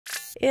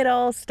It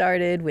all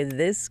started with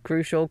this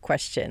crucial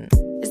question.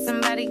 Is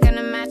somebody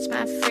gonna match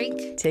my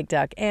freak?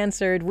 TikTok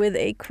answered with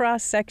a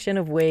cross-section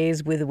of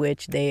ways with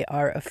which they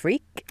are a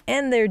freak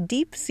and their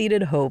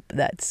deep-seated hope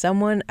that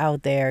someone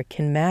out there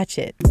can match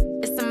it.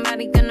 Is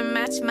somebody gonna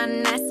match my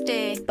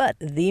nasty? But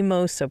the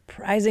most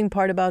surprising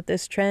part about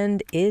this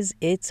trend is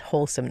its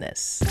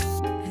wholesomeness.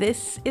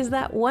 This is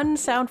that one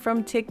sound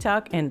from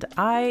TikTok, and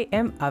I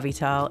am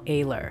Avital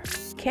Oehler.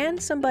 Can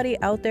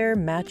somebody out there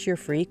match your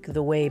freak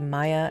the way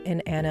Maya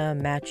and Anna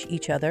match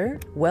each other?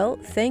 Well,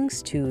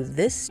 thanks to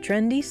this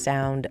trendy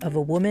sound of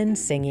a woman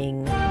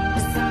singing.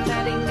 Is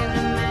somebody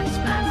gonna match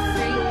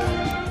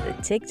my freak?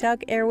 The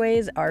TikTok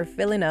airways are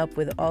filling up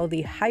with all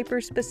the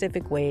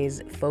hyper-specific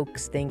ways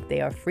folks think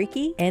they are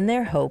freaky and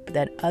their hope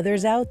that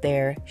others out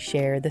there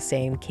share the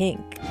same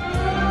kink.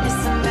 Is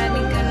somebody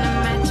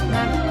gonna match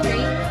my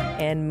freak?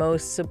 And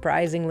most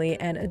surprisingly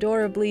and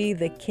adorably,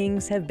 the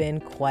kinks have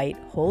been quite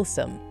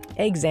wholesome.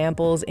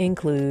 Examples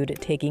include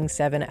taking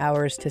 7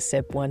 hours to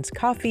sip one's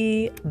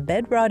coffee,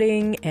 bed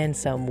rotting, and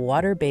some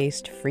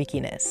water-based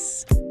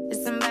freakiness.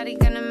 Is somebody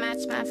gonna match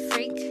my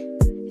freak?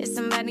 Is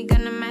somebody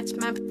gonna match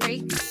my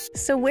freak?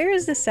 So where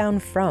is the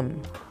sound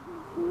from?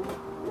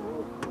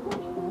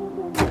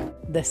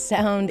 The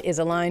sound is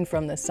a line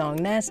from the song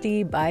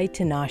Nasty by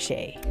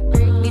Tinashe.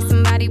 Need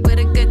somebody with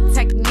a good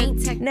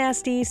technique.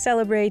 Nasty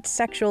celebrates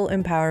sexual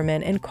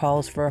empowerment and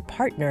calls for a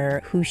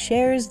partner who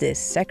shares this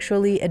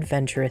sexually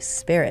adventurous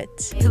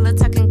spirit. Pillow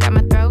talking got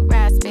my throat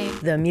raspy.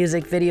 The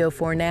music video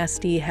for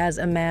Nasty has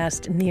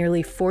amassed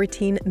nearly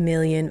 14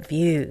 million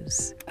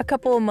views. A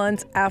couple of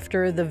months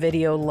after the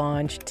video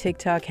launched,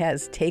 TikTok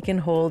has taken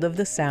hold of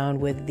the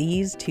sound with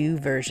these two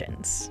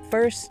versions.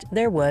 First,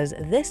 there was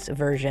this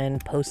version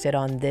posted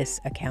on this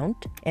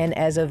account, and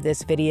as of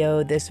this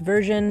video, this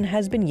version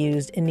has been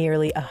used in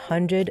nearly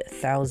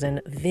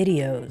 100,000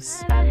 videos.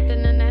 I've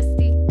been a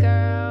nasty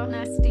girl,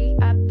 nasty.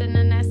 I've been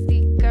a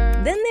nasty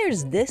girl. Then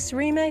there's this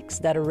remix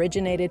that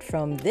originated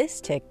from this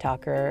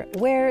TikToker,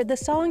 where the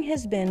song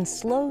has been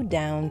slowed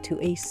down to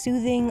a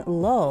soothing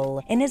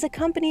lull and is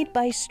accompanied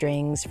by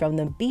strings from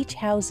the Beach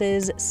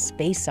House's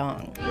Space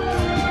Song.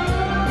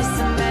 Is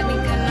somebody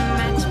gonna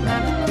match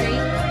my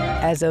freak?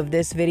 As of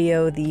this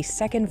video, the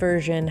second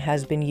version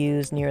has been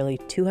used nearly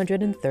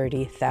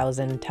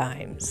 230,000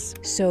 times.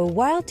 So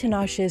while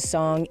Tinashe's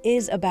song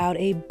is about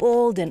a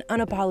bold and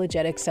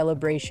unapologetic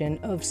celebration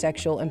of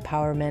sexual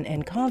empowerment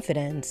and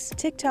confidence,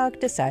 TikTok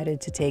decided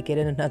to take it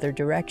in another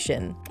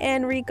direction.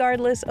 And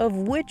regardless of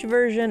which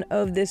version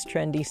of this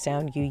trendy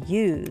sound you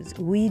use,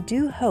 we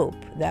do hope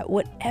that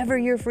whatever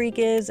your freak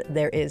is,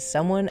 there is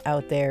someone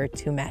out there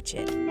to match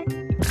it.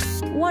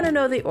 Want to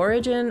know the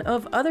origin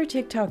of other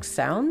TikTok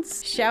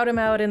sounds? Shout them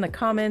out in the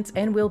comments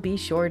and we'll be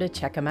sure to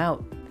check them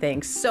out.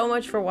 Thanks so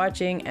much for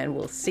watching, and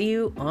we'll see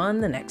you on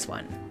the next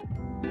one.